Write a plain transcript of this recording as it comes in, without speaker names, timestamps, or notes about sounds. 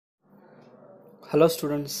Hello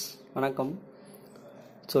students, வணக்கம்.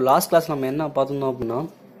 So last class நம்ம என்ன பார்த்தோம் அப்படின்னா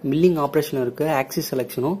மில்லிங் ஆப்ரேஷனில் இருக்க ஆக்சிஸ்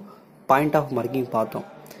செலெக்ஷனும் பாயிண்ட் ஆஃப் மார்க்கிங் பார்த்தோம்.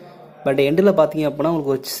 பட் எண்டில் பார்த்தீங்க அப்படின்னா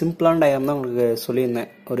உங்களுக்கு ஒரு சிம்பிளான டயக்ராம் தான் உங்களுக்கு சொல்லியிருந்தேன்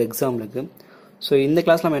ஒரு எக்ஸாம்பிளுக்கு. ஸோ இந்த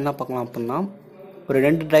கிளாஸ் நம்ம என்ன பார்க்கலாம் அப்படின்னா ஒரு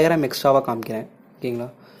 2 டயக்ராம் எக்ஸ்ட்ராவாக காமிக்கிறேன், ஓகேங்களா.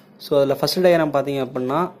 ஸோ அதில் ஃபஸ்ட் டயக்ராம் பார்த்தீங்க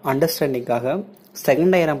அப்படின்னா அண்டர்ஸ்டாண்டிங்காக,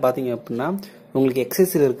 செகண்ட் டயக்ராம் பார்த்தீங்க அப்படின்னா உங்களுக்கு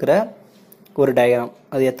எக்ஸசைஸில் இருக்கிற ஒரு டயக்ராம்.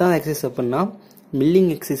 அது எத்தனை எக்ஸசைஸ் அப்படின்னா மில்லிங்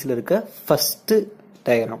எக்ஸசைஸில் இருக்க ஃபஸ்ட்டு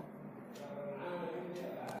டயக்ராம்.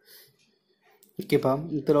 ஓகேப்பா,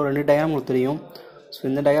 இதில் ஒரு 2 டயக்ராம் உங்களுக்கு தெரியும். ஸோ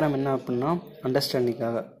இந்த டயக்ராம் என்ன அப்படின்னா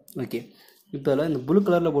அண்டர்ஸ்டாண்டிங்காக. ஓகே, இப்போ இந்த ப்ளூ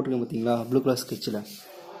கலரில் போட்டிருக்கேன் பார்த்தீங்களா, ப்ளூ கலர் ஸ்கெட்சில்,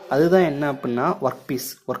 அதுதான் என்ன அப்படின்னா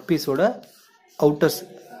ஒர்க் பீஸோட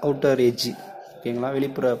அவுட்டர் எட்ஜி, ஓகேங்களா,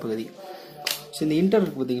 வெளிப்புற பகுதி. ஸோ இந்த இன்டர்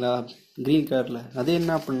இருக்குது பார்த்தீங்களா க்ரீன் கலரில், அது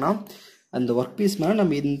என்ன அப்படின்னா அந்த ஒர்க் பீஸ் மேலே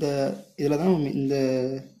நம்ம இதில் தான் இந்த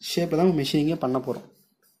ஷேப்பில் தான் மெஷினிங்கே பண்ண போகிறோம்,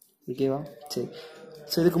 ஓகேவா. சரி,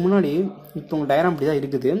 ஸோ இதுக்கு முன்னாடி இப்போ உங்கள் டயக்ராம் இப்படி தான்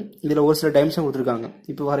இருக்குது. இதில் ஒரு சில டைம்ஸும் கொடுத்துருக்காங்க.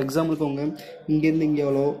 இப்போ ஃபார் எக்ஸாம்பிளுக்கு உங்க இங்கேருந்து இங்கே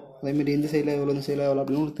எவ்வளோ, அதேமாதிரி இந்த சைடில் எவ்வளோ, இந்த சைடில் எவ்வளோ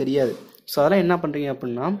அப்படின்னு உங்களுக்கு தெரியாது. ஸோ அதெல்லாம் என்ன பண்ணுறீங்க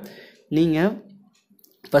அப்படின்னா நீங்கள்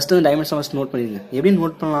ஃபஸ்ட்டு அந்த டைமென்ஷன் ஃபஸ்ட் நோட் பண்ணிடுங்க. எப்படி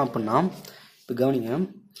நோட் பண்ணலாம் அப்படின்னா இப்போ கவனிங்க,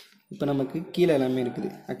 இப்போ நமக்கு கீழே எல்லாமே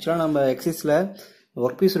இருக்குது. ஆக்சுவலாக நம்ம எக்ஸசைஸில்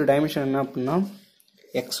ஒர்க் பீஸோட டைமென்ஷன் என்ன அப்படின்னா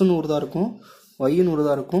எக்ஸும் 100 தான் இருக்கும், ஒய்யும் 100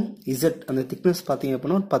 தான் இருக்கும், இசட் அந்த திக்னஸ் பார்த்தீங்க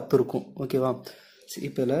அப்படின்னா ஒரு 10 இருக்கும், ஓகேவா. சரி,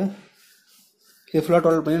 இப்போ இது ஃபுல்லாக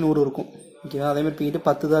டோட்டல் பண்ணி 100 இருக்கும், ஓகேவா. அதேமாதிரி பிங்கிட்டு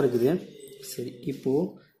 10 தான் இருக்குது. சரி, இப்போது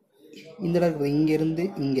இந்த இடம் இருக்குது, இங்கேருந்து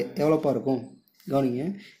இங்கே எவ்வளோப்பா இருக்கும் கவனிங்க.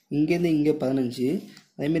 இங்கேருந்து இங்கே 15,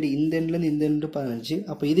 அதேமாதிரி இந்த எண்ட்லேருந்து இந்த எண்டு 15.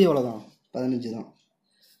 அப்போ இது எவ்வளோ தான், 15 தான்.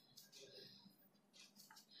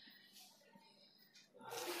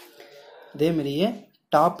 அதேமாரியே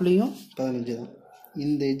டாப்லேயும் 15 தான்,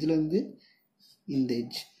 இந்த எட்ஜ்லேருந்து இந்த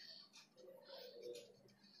எட்ஜ்,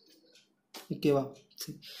 ஓகேவா.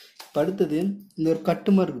 சரி, இப்போ அடுத்தது இந்த ஒரு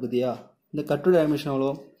கட்டு மாதிரி இருக்குது பார்த்தியா, இந்த கட்டோட டைமென்ஷன்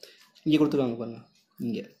எவ்வளோ இங்கே கொடுத்துருக்காங்க பாருங்கள்.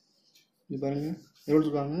 இங்கே பாருங்கள் எவ்வளோ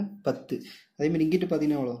கொடுத்துருக்காங்க, 10. அதேமாதிரி இங்கிட்டு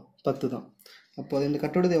பார்த்தீங்கன்னா எவ்வளோ, 10 தான். அப்போ அது இந்த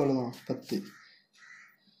கட்டோடது எவ்வளோ தான், 10,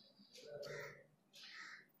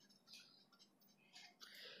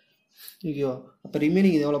 ஓகேவா. அப்போ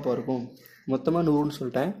ரிமைனிங் இது எவ்வளோப்பா இருக்கும், மொத்தமாக 100ன்னு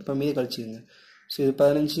சொல்லிட்டேன். இப்போ மீதி கழிச்சிக்கோங்க. ஸோ இது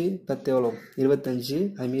 15, 10 எவ்வளோ, 25.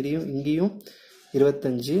 அதுமாரியும் இங்கேயும்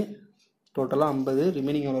 25, டோட்டலாக 50.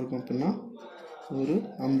 ரிமைனிங் எவ்வளோ இருக்கும் அப்படின்னா ஒரு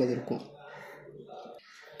 50 இருக்கும்.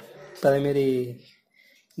 இப்போ அதேமாரி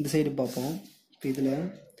இந்த சைடு பார்ப்போம். இப்போ இதில்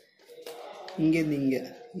இங்கேருந்து இங்கே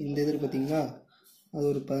இந்த இது பார்த்தீங்களா, அது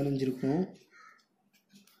ஒரு 15 இருக்கும்.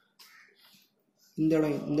 இந்த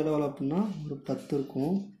இடம் எவ்வளோ அப்படின்னா ஒரு 10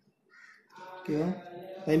 இருக்கும், ஓகேவா.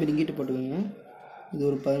 அதேமாதிரி இங்கிட்டு போட்டுக்கோங்க, இது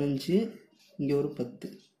ஒரு 15, இங்கே ஒரு 10,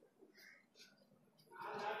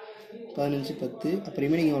 15, 10. அப்போ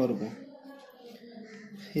ரிமைனிங் எவ்வளோ இருக்கும்,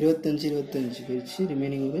 25 போயிடுச்சு.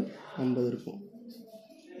 ரிமைனிங் ஒரு 50 இருக்கும்.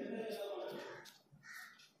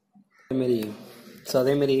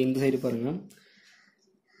 அதேமாரி இந்த சைடு பாருங்கள்,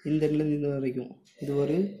 இந்த இடத்துலேருந்து இந்த வரைக்கும் இது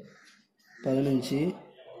ஒரு 15,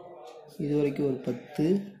 இது வரைக்கும் ஒரு 10,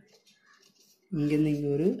 இங்கேருந்து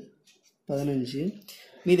இங்கே ஒரு 15.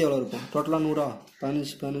 மீதி எவ்வளோ இருக்கும், டோட்டலாக 100.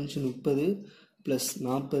 15, 30 ப்ளஸ்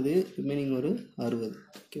 40, ரிமைனிங் ஒரு 60,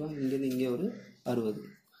 ஓகேவா. இங்கேருந்து இங்கே ஒரு 60,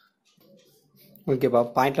 ஓகேப்பா.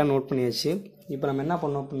 பாயிண்ட்லாம் நோட் பண்ணியாச்சு. இப்போ நம்ம என்ன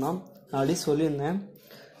பண்ணோம் அப்படின்னா ஆல்ரெடி சொல்லியிருந்தேன்,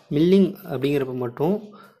 மில்லிங் அப்படிங்கிறப்ப மட்டும்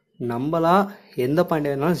நம்மளா எந்த பாயிண்ட்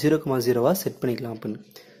வேணாலும் 0,0 செட் பண்ணிக்கலாம் அப்படின்னு.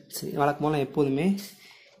 சரி, வழக்கமாக எப்போதுமே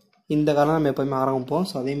இந்த காலம் நம்ம எப்போதுமே ஆரம்பிப்போம்.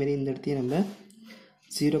 ஸோ அதேமாரி இந்த இடத்தையும் நம்ம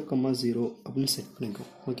 0,0 அப்படின்னு செட்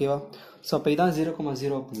பண்ணிக்குவோம், ஓகேவா. ஸோ அப்போ இதான்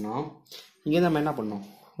 0,0 அப்படின்னா இங்கே நம்ம என்ன பண்ணோம்,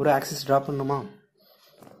 ஒரு ஆக்சிஸ் ட்ரா பண்ணணுமா.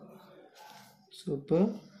 ஸோ இப்போ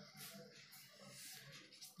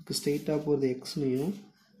ஸ்ட்ரெயிட்டாக போகிறது எக்ஸ்னையும்,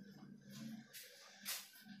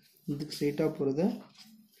 இதுக்கு ஸ்ட்ரெயிட்டாக போகிறத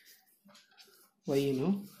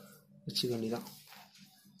ஒய்னும் வச்சுக்க வேண்டியதான்,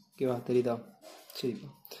 ஓகேவா. தெரியுதா. சரிப்பா,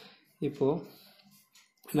 இப்போது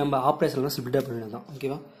நம்ம ஆப்ரேஷன்லாம் ஸ்ப்ளிட் பண்ண தான்,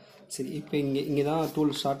 ஓகேவா. சரி, இப்போ இங்கே தான்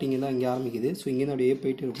டூல் ஸ்டார்டிங் தான் இங்கே ஆரம்பிக்குது. ஸோ இங்கேருந்து அப்படியே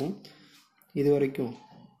போயிட்டு இருக்கும் இது வரைக்கும்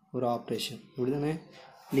ஒரு ஆப்ரேஷன், இப்படி தானே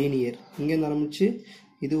லீனியர். இங்கேருந்து ஆரம்பித்து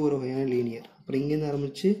இது ஒரு வகையான லீனியர், அப்புறம் இங்கேருந்து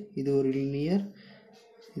ஆரம்பித்து இது ஒரு லீனியர்,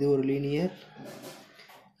 இது ஒரு லீனியர்,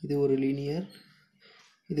 இது ஒரு லீனியர்,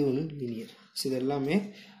 இது ஒன்று லீனியர். ஸோ இது எல்லாமே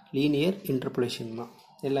லீனியர் இன்டர்போலேஷன் தான்,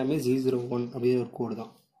 எல்லாமே 001 அப்படிங்கிற ஒரு கோடு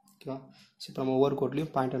தான், ஓகேவா. ஸோ இப்போ நம்ம ஒவ்வொரு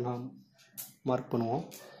கோட்லேயும் பாயிண்ட்டை நான் மார்க் பண்ணுவோம்.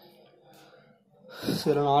 ஸோ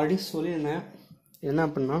இதில் நான் ஆல்ரெடி சொல்லியிருந்தேன் என்ன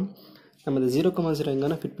அப்படின்னா நம்ம இந்த 0,0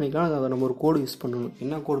 எங்கன்னா ஃபிட் பண்ணிக்கலாம். அதை நம்ம ஒரு கோடு யூஸ் பண்ணணும்.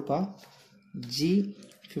 என்ன கோடுப்பா,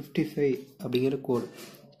 G55 அப்படிங்கிற கோடு,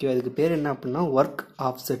 ஓகே. அதுக்கு பேர் என்ன அப்படின்னா ஒர்க்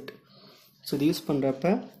ஆஃப்செட். ஸோ இது யூஸ்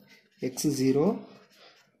பண்ணுறப்ப x 0,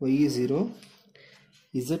 y 0,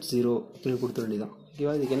 Z0 இப்படி கொடுத்துட வேண்டியதான்.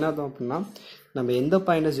 ஓகேவா? இதுக்கு என்ன அர்த்தம் அப்படின்னா நம்ம எந்த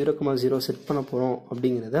பாயிண்ட்டை 0,0 செட் பண்ண போகிறோம்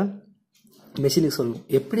அப்படிங்கிறத மெஷினுக்கு சொல்லணும்.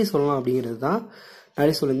 எப்படி சொல்லலாம் அப்படிங்கிறது தான்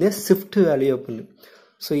நிறைய சொல்லியிருந்தேன், ஷிஃப்ட் வேல்யூ அப்படின்னு.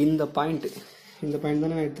 ஸோ இந்த பாயிண்ட்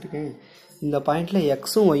தானே நான் எடுத்திருக்கேன். இந்த பாயிண்ட்டில்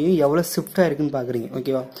எக்ஸும் ஒய்யும் எவ்வளோ ஷிஃப்டாக இருக்குன்னு பார்க்குறீங்க.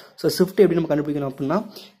 ஓகேவா? ஸோ ஷிஃப்ட் எப்படி நம்ம கண்டுபிடிக்கணும் அப்படின்னா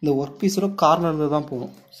இந்த ஒர்க் பீஸோட கார்னர் தான்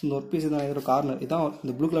போகணும். ஸோ இந்த ஒர்க் பீஸ் தான் இதோட கார்னர், இதான்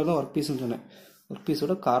இந்த ப்ளூ கலர் தான் ஒர்க் பீஸ்ன்னு சொன்னேன், ஒர்க்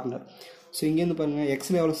பீஸோட கார்னர். ஸோ இங்கேருந்து பாருங்கள்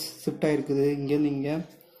எக்ஸில் எவ்வளோ ஷிஃப்டாக இருக்குது, இங்கேருந்து இங்கே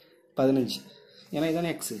 15, ஏன்னா இதானே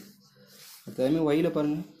எக்ஸு. அதேமாதிரி ஒய்யில்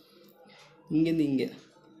பாருங்கள் இங்கேருந்து இங்கே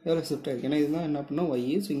எவ்வளோ ஷிஃப்ட் ஆகிருக்கு, ஏன்னா இதுதான் என்ன அப்படின்னா ஒய்.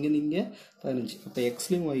 ஸோ இங்கேருந்து இங்கே 15, அப்போ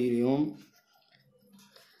எக்ஸ்லையும் ஒய்லையும்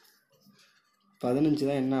 15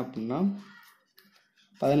 தான் என்ன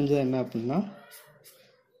அப்படின்னா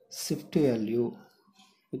ஷிஃப்ட் வேல்யூ.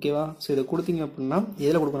 ஓகேவா? ஸோ இதை கொடுத்தீங்க அப்படின்னா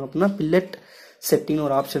எதில் கொடுக்கணும் அப்படின்னா பில்லட் செட்டிங்னு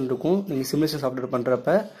ஒரு ஆப்ஷன் இருக்கும். நீங்கள் சிமுலேஷன் சாஃப்ட்வேர் பண்ணுறப்ப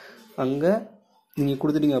அங்கே நீங்கள்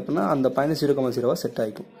கொடுத்துட்டீங்க அப்படின்னா அந்த பாயிண்ட் 0,0 செட்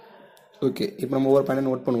ஆகிக்கும். ஓகே, இப்போ நம்ம ஒவ்வொரு பாயிண்ட்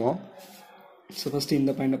நோட் பண்ணுவோம். ஸோ ஃபஸ்ட்டு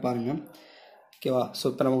இந்த பாயிண்ட்டை பாருங்கள். ஓகேவா? ஸோ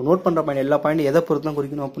இப்போ நம்ம நோட் பண்ணுற பாயிண்ட் எல்லா பாயிண்ட் எதை பொறுத்து தான்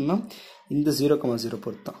குறிக்கணும் அப்படின்னா இந்த 0,0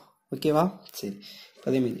 பொறுத்து தான். ஓகேவா? சரி,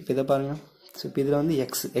 அதேமாரி இப்போ இதை பாருங்கள். ஸோ இப்போ இதில் வந்து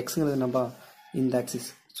எக்ஸுங்கிறது என்னப்பா இந்த ஆக்சிஸ்.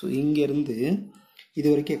 ஸோ இங்கேருந்து இது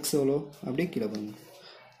வரைக்கும் எக்ஸ் எவ்வளோ அப்படியே கீழே பாருங்கள்.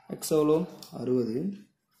 எக்ஸ் எவ்வளோ 60.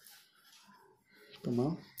 அப்புறமா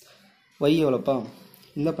ஒய் எவ்வளோப்பா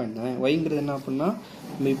இந்த பாயிண்ட் தான். ஒய்ங்கிறது என்ன அப்படின்னா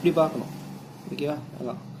நம்ம இப்படி பார்க்கணும். ஓகேவா?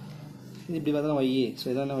 அதான் இது இப்படி பார்த்தா ஒய். ஸோ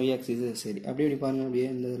இதான் ஒய் ஆக்சிஸ். சரி, அப்படியே இப்படி பாருங்கள். அப்படியே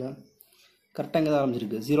இந்த இதில் கரெக்டாக இங்கே தான்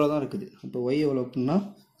ஆரம்பிச்சிருக்கு, 0 தான் இருக்குது. இப்போ ஒய் எவ்வளோ அப்படின்னா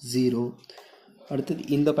 0. அடுத்தது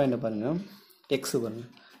இந்த பாயிண்ட்டை பாருங்கள், எக்ஸு பாருங்கள்.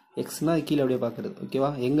 எக்ஸ்னால் அது கீழே அப்படியே பார்க்குறது. ஓகேவா?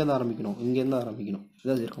 எங்கேருந்து ஆரம்பிக்கணும், இங்கேருந்து ஆரம்பிக்கணும்.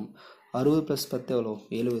 இதான் இருக்கும். 60 + 10 எவ்வளோ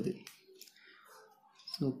 70.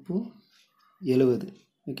 இப்போ 70.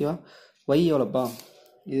 ஓகேவா? ஒய் எவ்வளோப்பா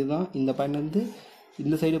இதுதான். இந்த பாயிண்ட்லேருந்து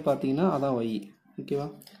இந்த சைடு பார்த்தீங்கன்னா அதான் ஒய். ஓகேவா?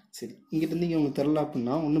 சரி, இங்கிட்டேருந்து இங்கே உங்களுக்கு தெரில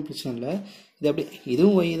அப்படின்னா ஒன்றும் பிரச்சனை இல்லை. இது அப்படியே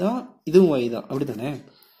இதுவும் ஒய் தான், இதுவும் ஒய் தான், அப்படி தானே?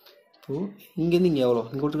 இப்போது இங்கேருந்து இங்கே எவ்வளோ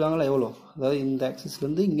இங்கே கொடுத்துருக்காங்களா எவ்வளோ, அதாவது இந்த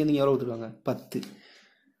ஆக்சிஸ்லேருந்து இங்கேருந்து இங்கே எவ்வளோ கொடுத்துருக்காங்க 10.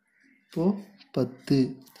 இப்போது 10.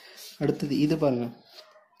 அடுத்தது இது பாருங்கள்,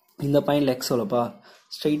 இந்த பாயிண்டில் எக்ஸ் எவ்வளோப்பா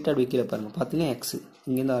ஸ்ட்ரைட்டாக அப்படி கீழே பாருங்கள். பார்த்தீங்கன்னா எக்ஸு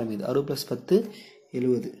இங்கேருந்து ஆரம்பிக்குது. 60 + 10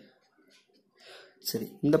 70. சரி,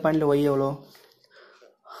 இந்த பாயிண்டில் ஒய் எவ்வளோ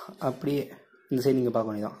அப்படியே இந்த சைடு நீங்கள்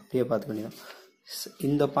பார்க்க வேண்டியதான், அப்படியே பார்த்துக்க வேண்டியதான்.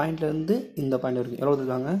 இந்த பாயிண்ட்லேருந்து இந்த பாயிண்ட் வரைக்கும் எவ்வளோ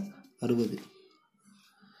கொடுத்துருக்காங்க 60.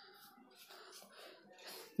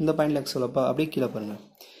 இந்த பாயிண்டில் எக்ஸ் எவ்வளோப்பா அப்படியே கீழே பாருங்கள்.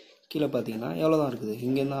 கீழே பார்த்தீங்கன்னா எவ்வளோ தான் இருக்குது,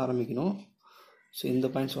 இங்கேருந்து ஆரம்பிக்கணும். ஸோ இந்த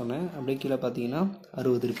பாயிண்ட் சொன்னேன், அப்படியே கீழே பார்த்தீங்கன்னா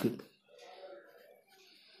 60 இருக்குது.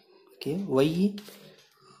 ஓகே, ஒய்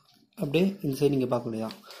அப்படியே இந்த சைடு நீங்கள் பார்க்க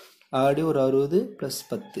வேண்டியதான். அப்படியே ஒரு 60 +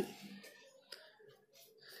 10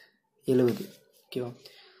 70. ஓகேவா?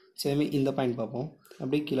 சரி, இந்த பாயிண்ட் பார்ப்போம்.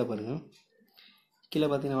 அப்படியே கீழே பாருங்கள். கீழே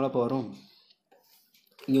பார்த்தீங்கன்னா எவ்வளோப்பா வரும்,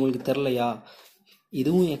 இங்கே உங்களுக்கு தெரிலையா,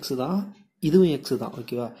 இதுவும் எக்ஸு தான், இதுவும் எக்ஸு தான்.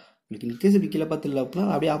 ஓகேவா? உங்களுக்கு இன்கேஸ் இப்படி கீழே பார்த்து இல்லை அப்படின்னா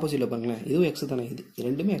அப்படியே ஆப்போசிட்டில் பாருங்களேன், இதுவும் எக்ஸு தானே, இது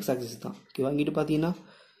ரெண்டுமே எக்ஸ் ஆக்சிஸ் தான். ஓகேவா? இங்கிட்டு பார்த்தீங்கன்னா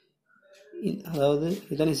அதாவது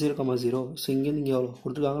இதானே 0,0. ஸோ இங்கேருந்து இங்கே எவ்வளோ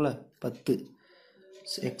கொடுத்துருக்காங்களே 10.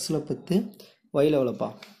 எக்ஸில் 10, ஒயில் எவ்வளோப்பா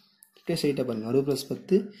அப்படியே ஸ்ட்ரைட்டாக பாருங்கள். 60 +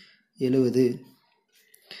 10 70.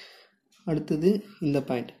 அடுத்தது இந்த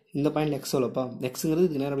பாயிண்ட் எக்ஸ் எவ்வளோப்பா, எக்ஸுங்கிறது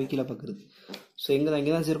இதுக்கு நேரம் அப்படியே கீழே பார்க்குறது. ஸோ இங்கே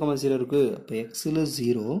தான் 0,0 இருக்குது. அப்போ எக்ஸில்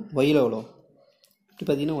 0, ஒயில் எவ்வளோ இப்படி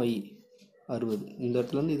பார்த்தீங்கன்னா ஒய் 60. இந்த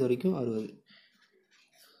இடத்துலேருந்து இது வரைக்கும் 60.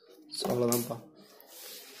 ஸோ அவ்வளோதான்ப்பா.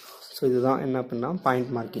 ஸோ இதுதான் என்ன அப்படின்னா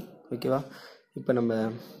பாயிண்ட் மார்க்கிங். ஓகேவா? இப்போ நம்ம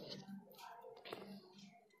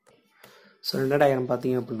ஸோ 2 டயக்ராம்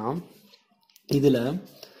பார்த்தீங்க அப்படின்னா இதில்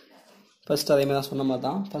ஃபஸ்ட்டு அதேமாதிரி தான் சொன்ன மாதிரி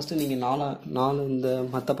தான். ஃபஸ்ட்டு நீங்கள் 4 இந்த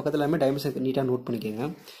மற்ற பக்கத்தில் எல்லாமே டைமென்ஷன் நீட்டாக நோட் பண்ணிக்கோங்க.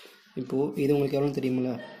 இப்போது இது உங்களுக்கு எவ்வளோ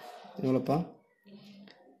தெரியுமில்ல, எவ்வளோப்பா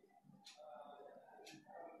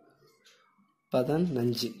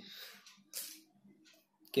 15.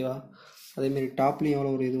 ஓகேவா? அதேமாரி டாப்லேயும்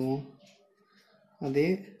எவ்வளோ ஒரு இதுவும் அதே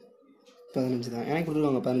 15 தான், எனக்கு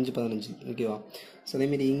கொடுத்துருவாங்க 15. ஓகேவா? ஸோ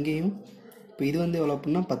அதேமாரி இங்கேயும் இப்போ இது வந்து எவ்வளோ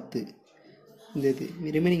அப்படின்னா 10. இந்த இது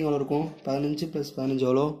ரிமைனிங் எவ்வளோ இருக்கும், 15 + 15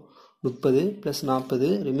 எவ்வளோ 30 + 40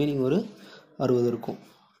 ரிமைனிங் ஒரு 60 இருக்கும்.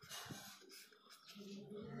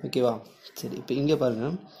 ஓகேவா? சரி, இப்போ இங்கே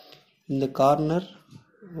பாருங்கள், இந்த கார்னர்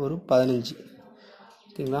ஒரு 15.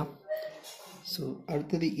 ஓகேங்களா? ஸோ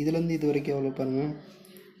அடுத்தது இதுலேருந்து இது வரைக்கும் எவ்வளோ பாருங்கள்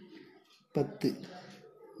 10,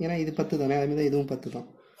 ஏன்னா இது 10 தானே, அதேமாதிரி தான் இதுவும் 10 தான்.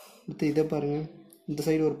 அடுத்து இதை பாருங்கள், இந்த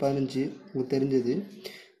சைடு ஒரு 15 உங்களுக்கு தெரிஞ்சது.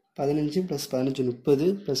 15 + 15 30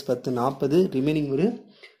 + 10 40 ரிமைனிங் ஒரு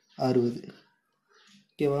 60.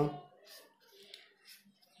 ஓகேவா?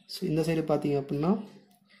 ஸோ இந்த சைடு பார்த்தீங்க அப்படின்னா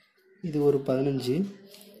இது ஒரு 15,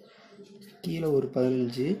 கீழே ஒரு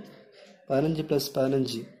 15 +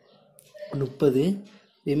 15 30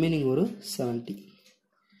 ரிமைனிங் ஒரு 70.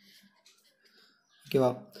 ஓகேவா?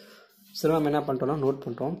 சரி, நம்ம என்ன பண்ணுறோம்னா நோட்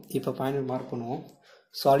பண்ணுறோம். இப்போ பாயிண்ட் மார்க் பண்ணுவோம்.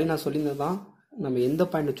 ஸோ ஆல்ரெடி நான் சொல்லியிருந்தது தான், நம்ம எந்த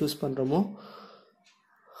பாயிண்ட்டை சூஸ் பண்ணுறோமோ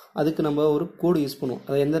அதுக்கு நம்ம ஒரு கோடு யூஸ் பண்ணுவோம்.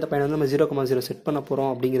 அது எந்த பாயிண்ட் வந்து நம்ம 0,0 செட் பண்ண போகிறோம்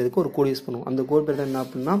அப்படிங்கிறதுக்கு ஒரு கோடு யூஸ் பண்ணுவோம். அந்த கோட் பேர் தான் என்ன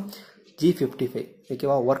அப்படின்னா G55.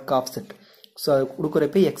 ஓகேவா? Work of set. ஸோ அது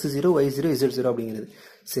கொடுக்குறப்ப X0, Y0, Z0 அப்படிங்கிறது.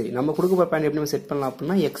 சரி, நம்ம கொடுக்க போகிற பாயிண்ட் எப்படி நம்ம செட் பண்ணலாம்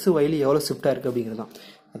அப்படின்னா X, Yல எவ்வளோ ஷிஃப்டாக இருக்குது அப்படிங்கிறது தான்.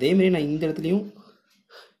 அதேமாரி நான் இந்த இடத்துலையும்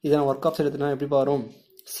இதை நான் ஒர்க் ஆஃப் செட் எடுத்துனா எப்படி வரும்?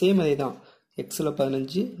 சேம் அதே தான். Xல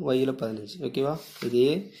 15, Yல 15. ஓகேவா? இதே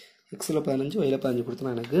Xல 15, Yல 15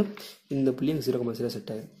 கொடுத்தனா எனக்கு இந்த புள்ளி 0,0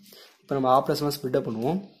 செட் ஆகிடும். இப்போ நம்ம ஆப்ரேஷன்லாம் ஸ்ப்ளிட்டாக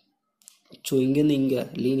பண்ணுவோம். ஸோ இங்கேருந்து இங்கே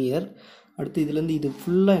லீனியர், அடுத்து இதுலேருந்து இது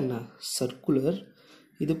ஃபுல்லாக என்ன circular,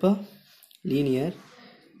 இதுப்பா linear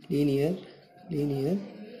linear linear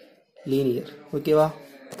linear. ஓகேவா?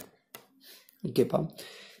 ஓகேப்பா.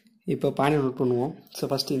 இப்போ பாயிண்ட் நோட் பண்ணுவோம். ஸோ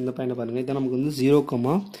ஃபஸ்ட்டு இந்த பாயிண்டை பாருங்கள். இதான் நமக்கு வந்து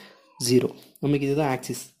 0,0. நமக்கு இதுதான்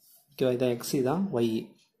ஆக்சிஸ். ஓகேவா? இதான் எக்ஸ், இதான் ஒய்.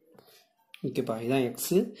 ஓகேப்பா? இதான்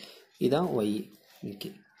எக்ஸு, இதான் ஒய்.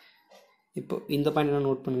 ஓகே, இப்போ இந்த பாயிண்ட் என்ன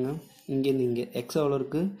நோட் பண்ணுங்கள். இங்கேருந்து இங்கே எக்ஸ் எவ்வளோ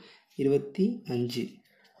இருக்குது? 25.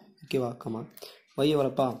 ஓகேவா? Comma Y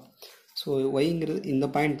எவ்வளோப்பா? ஸோ ஒய்ங்கிறது இந்த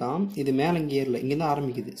பாயிண்ட் தான். இது மேலே இங்கே ஏறல, இங்கேருந்து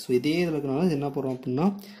ஆரம்பிக்குது. ஸோ இதே இதில் இருக்கிறனால இது என்ன போடுறோம் அப்படின்னா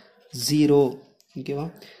 0. ஓகேவா?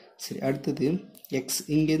 சரி, அடுத்தது எக்ஸ்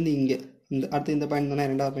இங்கேருந்து இங்கே இந்த அடுத்து இந்த பாயிண்ட் தானே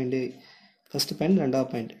ரெண்டாவது பாயிண்ட்டு. ஃபஸ்ட்டு பாயிண்ட், ரெண்டாவது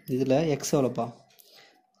பாயிண்ட். இதில் எக்ஸ் எவ்வளோப்பா?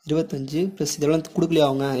 25 ப்ளஸ் இதெல்லாம் கொடுக்கலையா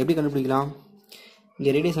அவங்க? எப்படி கண்டுபிடிக்கலாம்?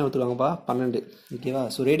 இங்கே ரேடியேஷன் எடுத்துருவாங்கப்பா 12. ஓகேவா?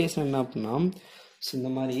 ஸோ ரேடியேஷன் என்ன அப்படின்னா, ஸோ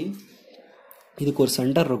இந்த மாதிரி இதுக்கு ஒரு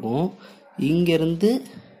சென்டர் இருக்கும். இங்கேருந்து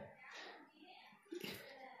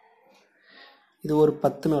இது ஒரு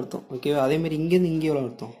 10ன்னு அர்த்தம். ஓகேவா? அதேமாதிரி இங்கேருந்து இங்கே எவ்வளோ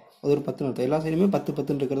அர்த்தம்? அது ஒரு 10ன்னு அர்த்தம். எல்லா சைடுமே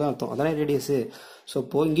 10 இருக்கிறதா அர்த்தம். அதானே ரேடியஸு. ஸோ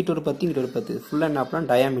இப்போது இங்கிட்ட ஒரு 10, இங்கிட்ட ஒரு 10. ஃபுல்லாக என்ன அப்படின்னா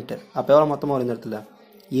டயாமீட்டர். அப்போ எவ்வளோ மொத்தமாக வரும் இந்த இடத்துல?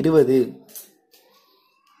 20.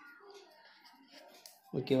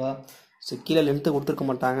 ஓகேவா? ஸோ கீழே லென்த்து கொடுத்துருக்க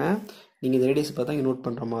மாட்டாங்க. நீங்கள் இந்த ரேடியஸ் பார்த்தா இங்கே நோட்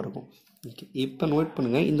பண்ணுற மாதிரி இருக்கும். ஓகே, இப்போ நோட்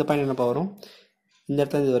பண்ணுங்கள். இந்த பாயிண்ட் என்னப்பா வரும்? இந்த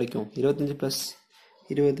இடத்துல இது வரைக்கும் 25 +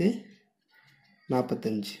 20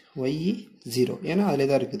 45. ஒய் 0, ஏன்னா அதிலே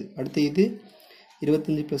தான் இருக்குது. அடுத்து இது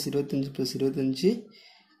 25 + 25 + 25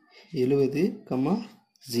 70,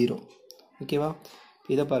 0. ஓகேவா?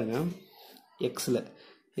 இதை பாருங்கள். எக்ஸில்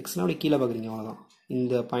அப்படி கீழே பார்க்குறீங்க, அவ்வளோதான்.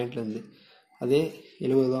 இந்த பாயிண்ட்லேருந்து அதே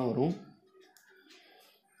 70 தான் வரும்.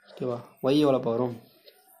 ஓகேவா? ஒய் எவ்வளோப்பா வரும்?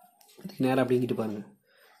 அதுக்கு நேராக அப்படிங்கிட்டு பாருங்கள்.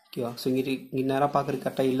 ஓகேவா? ஸோ இங்கே நேராக பார்க்குறது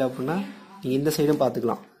கரெக்டாக இல்லை அப்படின்னா நீங்கள் இந்த சைடும்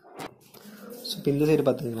பார்த்துக்கலாம். ஸோ இப்போ இந்த சைடு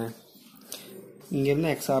பார்த்துங்களேன். இங்கேருந்து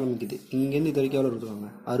எக்ஸ் ஆரம்பிக்குது, இங்கேருந்து இது வரைக்கும் எவ்வளோ கொடுத்துருவாங்க?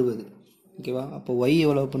 60. ஓகேவா? அப்போ ஒய்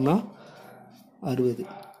எவ்வளோ அப்படின்னா 60.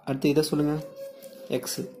 அடுத்து இதை சொல்லுங்கள்.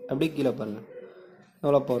 எக்ஸு அப்படியே கீழே பாருங்கள்,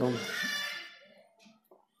 எவ்வளோப்பா வரும்?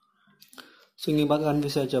 ஸோ இங்கே பார்க்க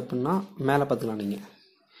கன்ஃபியூஸ் ஆச்சு அப்படின்னா மேலே பார்த்துக்கலாம். நீங்கள்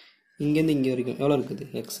இங்கேருந்து இங்கே வரைக்கும் எவ்வளோ இருக்குது?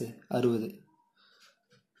 எக்ஸு 60.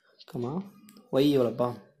 Comma Y எவ்வளோப்பா?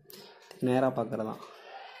 நேராக பார்க்குறதான்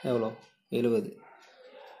எவ்வளோ? 70.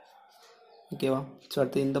 ஓகேவா? ஸோ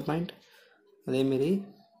அடுத்து இந்த பாயிண்ட் அதேமாரி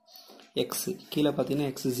எக்ஸு கீழே பார்த்தீங்கன்னா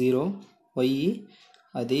எக்ஸு 0, ஒய்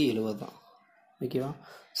அதே 70 தான். ஓகேவா?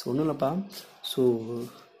 ஸோ ஒன்றும் இல்லைப்பா. ஸோ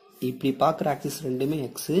இப்படி பார்க்குற ஆக்சிஸ் ரெண்டுமே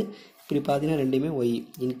எக்ஸு, இப்படி பார்த்தீங்கன்னா ரெண்டுமே ஒய்.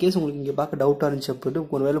 இன்கேஸ் உங்களுக்கு இங்கே பார்க்க டவுட்டாக இருந்துச்சு அப்படின்ட்டு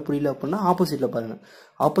ஒரு வேலை புரியல அப்படின்னா ஆப்போசிட்டில் பாருங்கள்.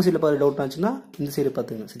 ஆப்போசிட்டில் பார்க்க டவுட் ஆச்சுன்னா இந்த சைடு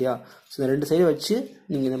பார்த்துங்க. சரியா? ஸோ இந்த ரெண்டு சைடு வச்சு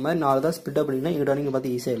நீங்கள் இந்த மாதிரி 4 தான் ஸ்ப்ளிட் பண்ணிங்கன்னா இங்கிட்ட நீங்கள்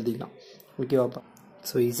பார்த்து ஈஸியாக எழுதிக்கலாம். ஓகேவாப்பா?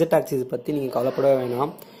 ஸோ இசட் ஆக்சிஸ் பற்றி நீங்கள் கவலைப்பட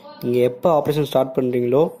வேணாம். நீங்கள் எப்போ ஆப்ரேஷன் ஸ்டார்ட்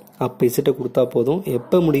பண்ணுறீங்களோ அப்போ இசட்டை கொடுத்தா போதும்.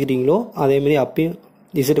 எப்போ முடிக்கிறீங்களோ அதேமாரி அப்பயும்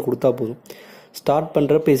இசட்டை கொடுத்தா போதும். ஸ்டார்ட்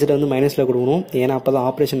பண்ணுறப்ப இசட்டை வந்து மைனஸில் கொடுக்கணும், ஏன்னா அப்போ தான்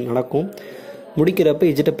ஆப்ரேஷன் நடக்கும். முடிக்கிறப்ப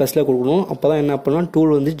இசட்டை ப்ளஸில் கொடுக்கணும். அப்போ தான் என்ன பண்ணலாம்,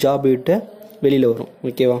 டூல் வந்து ஜாப் விட்டு வெளியில் வரும்.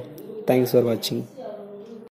 ஓகேவா? தேங்க்ஸ் ஃபார் வாட்சிங்.